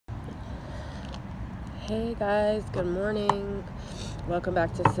Hey guys, good morning. Welcome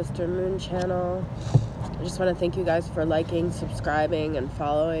back to Sister Moon channel. I just want to thank you guys for liking, subscribing, and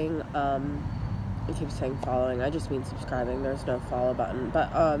following. I keep saying following, I just mean subscribing. There's no follow button.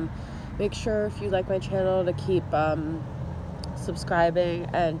 But make sure if you like my channel to keep subscribing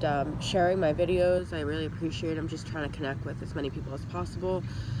and sharing my videos. I really appreciate it. I'm just trying to connect with as many people as possible.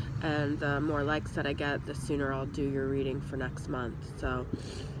 And the more likes that I get, the sooner I'll do your reading for next month. So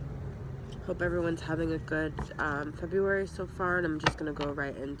hope everyone's having a good February so far, and I'm just going to go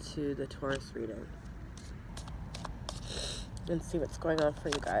right into the Taurus reading and see what's going on for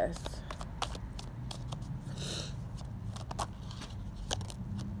you guys.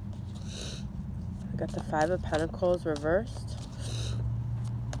 I got the Five of Pentacles reversed.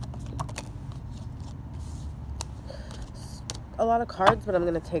 A lot of cards, but I'm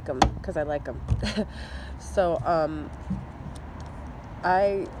going to take them because I like them. So,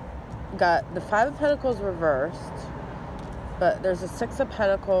 I got the Five of Pentacles reversed, but there's a Six of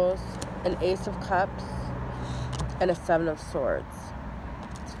Pentacles, an Ace of Cups, and a Seven of Swords.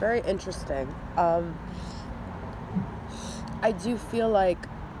 It's very interesting. I do feel like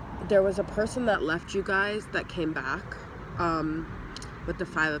there was a person that left you guys that came back with the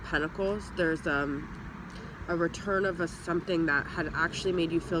Five of Pentacles. There's a return of something that had actually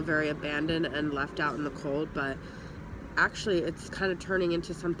made you feel very abandoned and left out in the cold, but actually it's kind of turning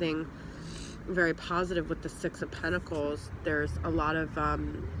into something very positive with the Six of Pentacles. There's a lot of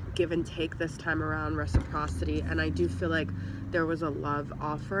give and take this time around, reciprocity, and I do feel like there was a love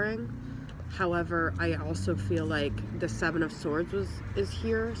offering. However, I also feel like the Seven of Swords is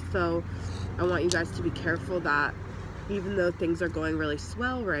here, so I want you guys to be careful that even though things are going really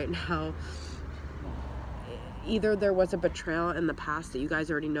swell right now, either there was a betrayal in the past that you guys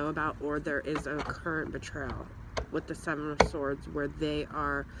already know about, or there is a current betrayal with the Seven of Swords where they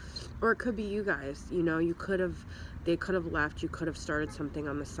are, or it could be you guys, you know, they could have left, you could have started something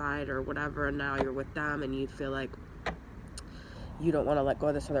on the side or whatever, and now you're with them and you feel like you don't want to let go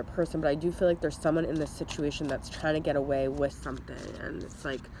of this other person. But I do feel like there's someone in this situation that's trying to get away with something, and it's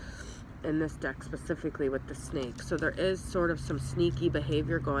like in this deck specifically with the snake. So there is sort of some sneaky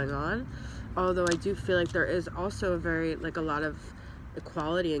behavior going on, although I do feel like there is also a lot of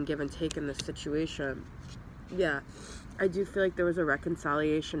equality and give and take in this situation. Yeah, I do feel like there was a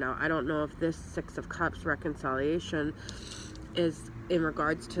reconciliation. Now, I don't know if this Six of Cups reconciliation is in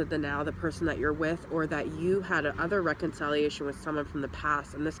regards to the person that you're with, or that you had another reconciliation with someone from the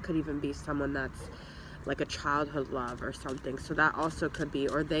past, and this could even be someone that's like a childhood love or something. So that also could be,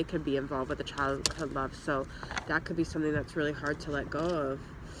 or they could be involved with a childhood love. So that could be something that's really hard to let go of.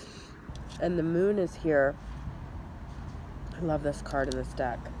 And the Moon is here. I love this card in this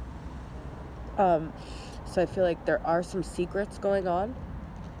deck. So I feel like there are some secrets going on.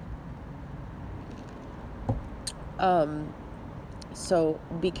 So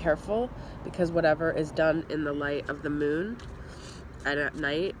be careful, because whatever is done in the light of the moon and at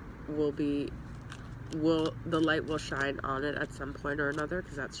night the light will shine on it at some point or another,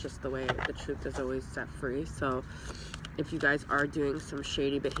 because that's just the way the truth is always set free. So if you guys are doing some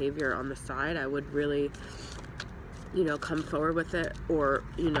shady behavior on the side, I would really, you know, come forward with it, or,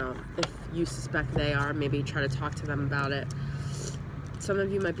 you know, if you suspect they are, maybe try to talk to them about it. Some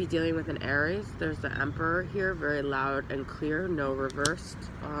of you might be dealing with an Aries. There's the Emperor here, very loud and clear, no reversed.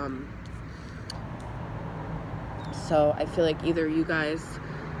 So I feel like either you guys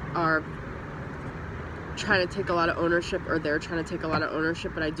are trying to take a lot of ownership, or they're trying to take a lot of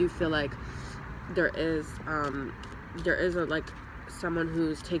ownership, but I do feel like there is someone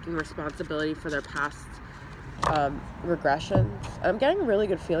who's taking responsibility for their past regressions. I'm getting a really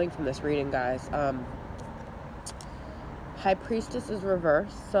good feeling from this reading, guys. High Priestess is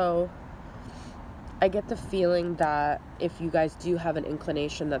reversed, so I get the feeling that if you guys do have an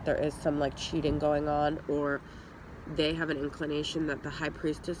inclination that there is some like cheating going on, or they have an inclination that the High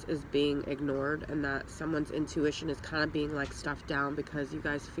Priestess is being ignored, and that someone's intuition is kind of being like stuffed down, because you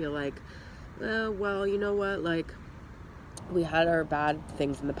guys feel like, well, you know what, like, we had our bad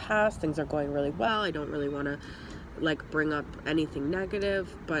things in the past, things are going really well, I don't really want to like bring up anything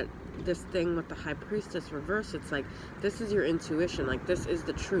negative. But this thing with the High Priestess reverse, it's like, this is your intuition, like, this is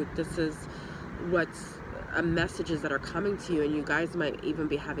the truth, this is what's messages that are coming to you, and you guys might even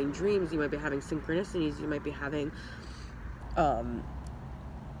be having dreams, you might be having synchronicities, you might be having I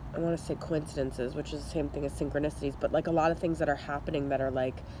want to say coincidences, which is the same thing as synchronicities, but like a lot of things that are happening that are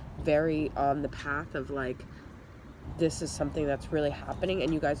like very on the path of like, this is something that's really happening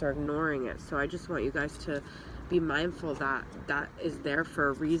and you guys are ignoring it. So I just want you guys to be mindful that that is there for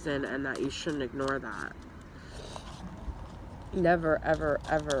a reason, and that you shouldn't ignore that. never, ever,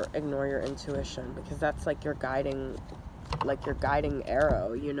 ever ignore your intuition, because that's like your guiding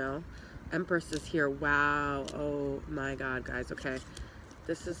arrow, you know? Empress is here. Wow. Oh my God, guys. Okay.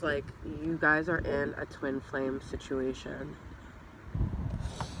 This is like, you guys are in a twin flame situation.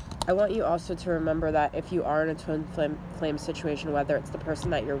 I want you also to remember that if you are in a twin flame situation, whether it's the person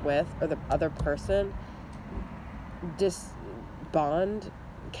that you're with or the other person, this bond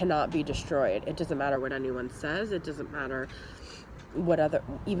cannot be destroyed. It doesn't matter what anyone says. It doesn't matter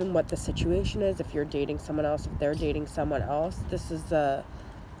even what the situation is. If you're dating someone else, if they're dating someone else, this is a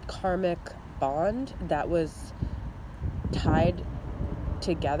karmic bond that was tied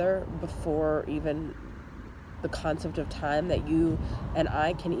together before even the concept of time that you and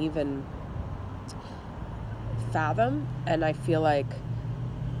I can even fathom. And I feel like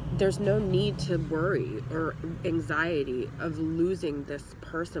there's no need to worry or anxiety of losing this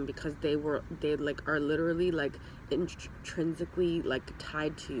person, because they like are literally like intrinsically like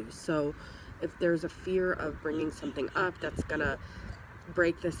tied to you. So if there's a fear of bringing something up that's gonna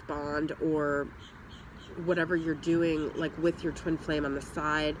break this bond, or whatever you're doing like with your twin flame on the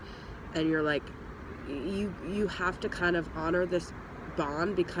side, and you're like, you have to kind of honor this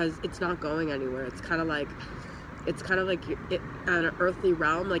bond because it's not going anywhere. It's kind of like on an earthly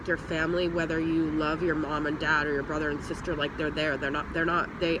realm, like your family, whether you love your mom and dad or your brother and sister, like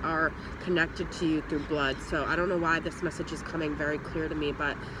they are connected to you through blood. So I don't know why this message is coming very clear to me,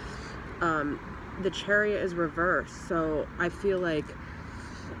 but the Chariot is reversed. So I feel like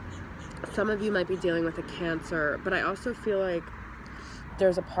some of you might be dealing with a Cancer, but I also feel like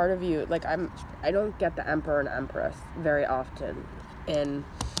there's a part of you, like I don't get the Emperor and Empress very often in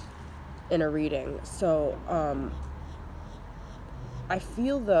a reading. So I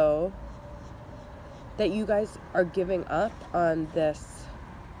feel though that you guys are giving up on this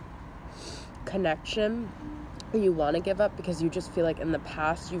connection, or you want to give up because you just feel like in the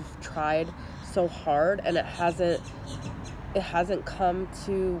past you've tried so hard and it hasn't come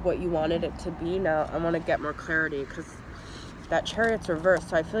to what you wanted it to be. Now I want to get more clarity, because that Chariot's reversed.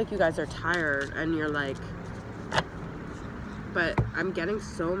 So I feel like you guys are tired and you're like, but I'm getting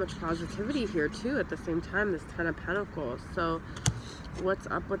so much positivity here too at the same time, this Ten of Pentacles. So what's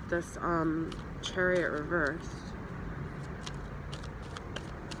up with this Chariot reversed?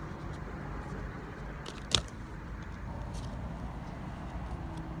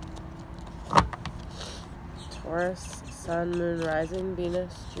 Taurus, Sun, Moon, Rising,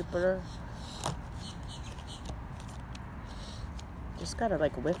 Venus, Jupiter. Just got a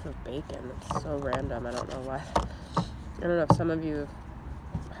like whiff of bacon. It's so random. I don't know why. I don't know if some of you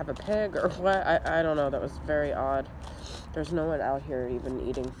have a pig or what. I don't know. That was very odd. There's no one out here even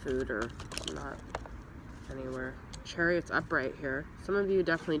eating food or not anywhere. Chariot's upright here. Some of you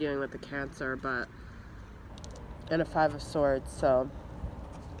definitely dealing with the Cancer, but and a Five of Swords. So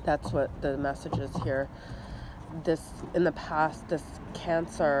that's what the message is here. This, in the past, this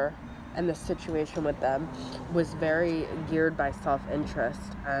Cancer and the situation with them was very geared by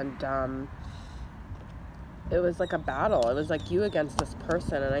self-interest, and it was like a battle. It was like you against this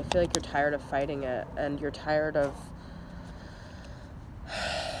person, and I feel like you're tired of fighting it, and you're tired of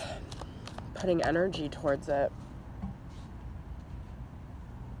putting energy towards it.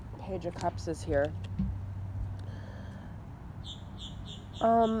 Page of Cups is here.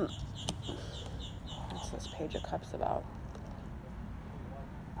 What's this Page of Cups about?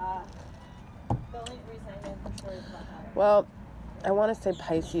 The only reason I know the story is about that. Well, I want to say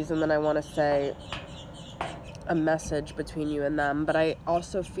Pisces, and then I want to say a message between you and them, but I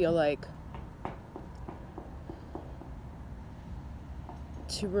also feel like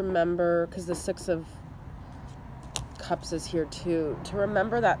to remember, because the Six of Cups is here too, to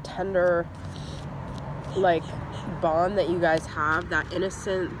remember that tender like bond that you guys have, that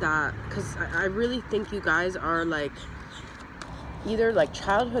innocent, that, because I really think you guys are like either like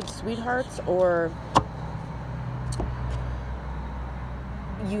childhood sweethearts, or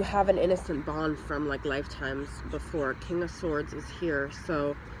you have an innocent bond from like lifetimes before. King of Swords is here,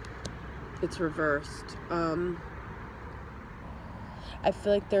 so it's reversed. I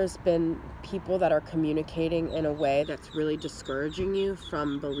feel like there's been people that are communicating in a way that's really discouraging you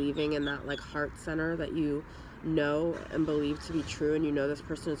from believing in that like heart center that you know and believe to be true, and you know this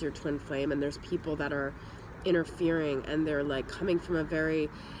person is your twin flame, and there's people that are interfering, and they're like coming from a very,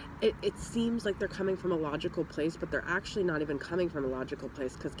 it seems like they're coming from a logical place, but they're actually not even coming from a logical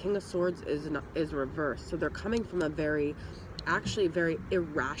place, because King of Swords is reversed. So they're coming from a very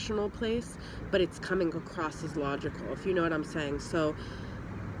irrational place, but it's coming across as logical, if you know what I'm saying. So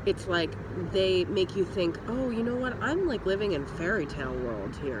it's like they make you think, oh, you know what, I'm like living in fairy tale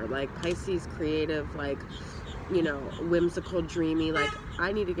world here, like Pisces creative, like you know, whimsical, dreamy, like,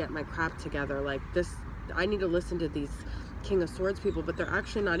 I need to get my crap together, like this, I need to listen to these King of Swords people, but they're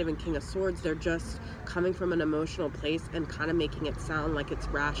actually not even King of Swords. They're just coming from an emotional place and kind of making it sound like it's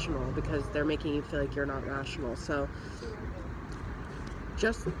rational, because they're making you feel like you're not rational. So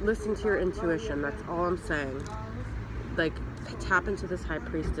just listen to your intuition. That's all I'm saying. Like, tap into this High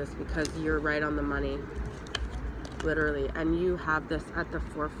Priestess, because you're right on the money, literally, and you have this at the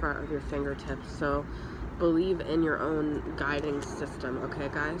forefront of your fingertips. So believe in your own guiding system, okay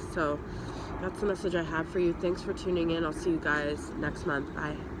guys? So that's the message I have for you. Thanks for tuning in. I'll see you guys next month.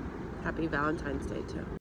 Bye. Happy Valentine's Day too.